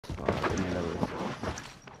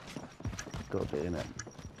got to be in it.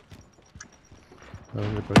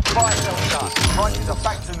 Fire cell done. Prices are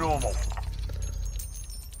back to normal.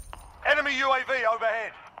 Enemy UAV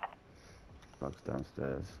overhead. Bugs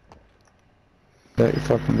downstairs. 30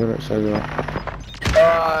 fucking bullets over there.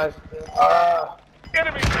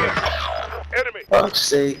 Enemy here. Enemy. Fuck's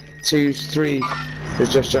sake. 2, 3. They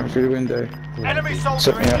just jumped through the window. Enemy Took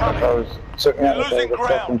soldier me out like I incoming. was. Took me out like I Losing was a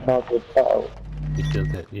fucking ground. cardboard cutout.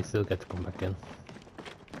 You still get to come back in.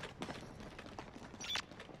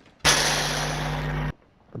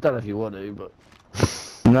 I don't know if you want to, but...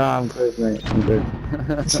 No, I'm good, mate. I'm good.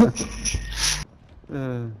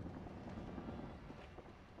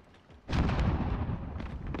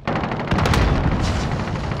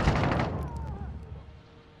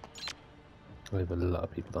 We have a lot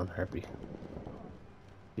of people on Harpy.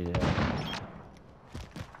 Yeah.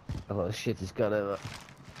 A lot of shit has got over.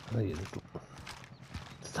 Oh, you little...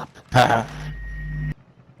 Stop! Haha.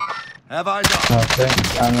 Have eyes up. I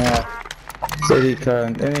think I'm city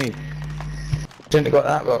current, isn't he? Shouldn't have got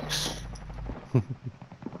that box.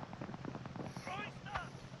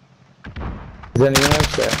 Is anyone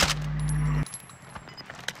else there?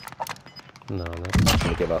 No, no. I'm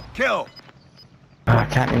gonna give up. Kill. I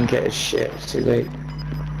can't even get his shit, it's too late.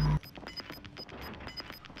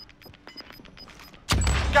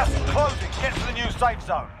 Gas is closing. Get to the new safe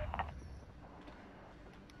zone.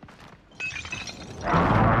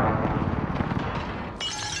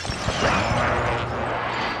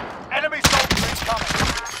 Enemy soldier incoming.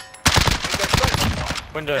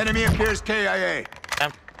 Window. Enemy appears KIA.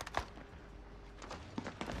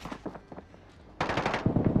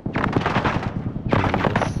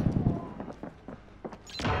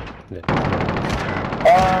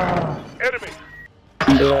 Enemy.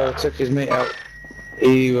 Bro, took his mate out.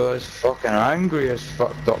 He was fucking angry as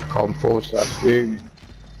fuck.com/room.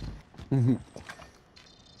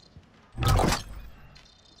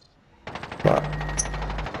 But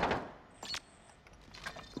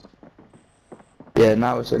yeah,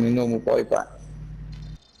 now it's only normal boy back.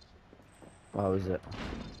 How is it?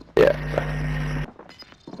 Yeah.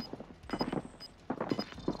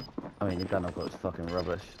 I mean, the gun I've got is fucking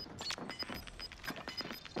rubbish.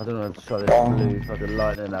 I don't know if to try this blue fucking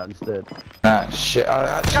lightning out instead. Nah, shit.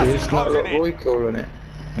 Actually, it's not a lot of recoil on it.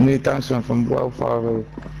 I need down someone from well far away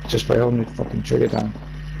just by holding the fucking trigger down.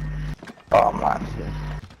 Oh man.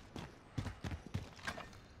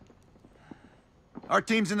 Our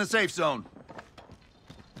team's in the safe zone.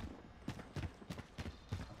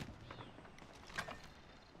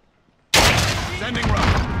 Sending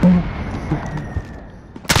round.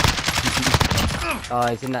 Oh,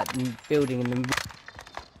 he's in that building in the...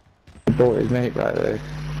 He brought his mate back there.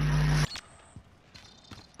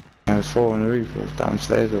 There was 4 on the roof, it was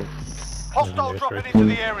downstairs though. Hostile dropping into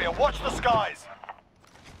the area. Watch the skies.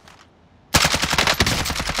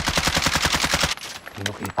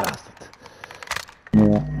 Lucky bastard.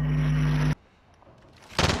 Yeah.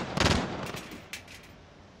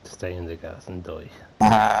 Stay in the gas and die.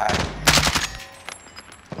 Ah.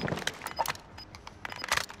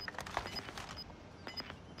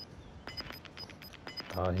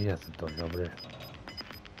 Oh, he has to die over there.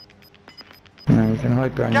 No, we can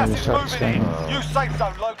hide behind Gas the is side moving in. stand. New safe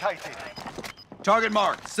zone located. Target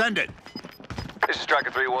marked. Send it. This is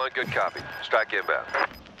Striker 3-1, good copy. Strike inbound.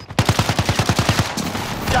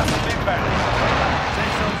 Gas is inbound.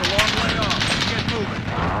 Safe zone's a long way off. Get moving.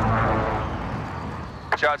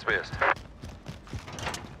 Shots missed.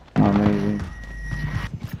 Amazing.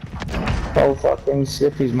 Oh fucking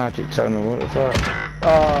Slippy's magic tunnel, what the fuck?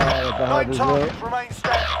 Oh, behind 9 as well. targets remain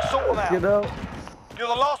standing. Sort them You out. know? You're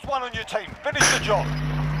the last one on your team. Finish the job.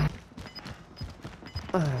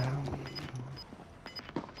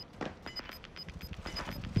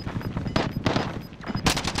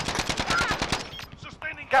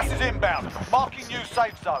 Gas is inbound. Marking new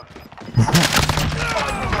safe zone.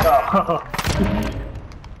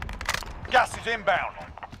 Gas is inbound.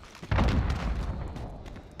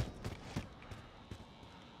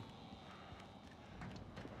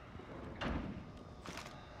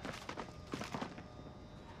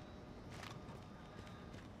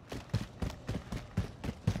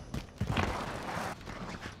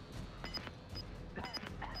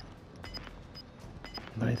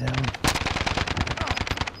 Lie down.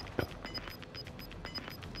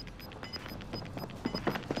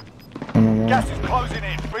 Gas is closing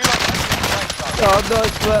in. Relocating the safe zone. Oh,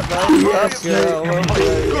 nice work, mate. Yes, girl. Well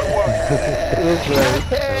played.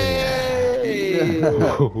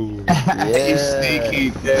 You sneaky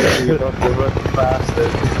dirty fucking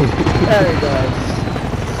bastard. Very nice.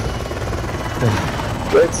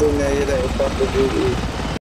 What's in there, you little fucking booty?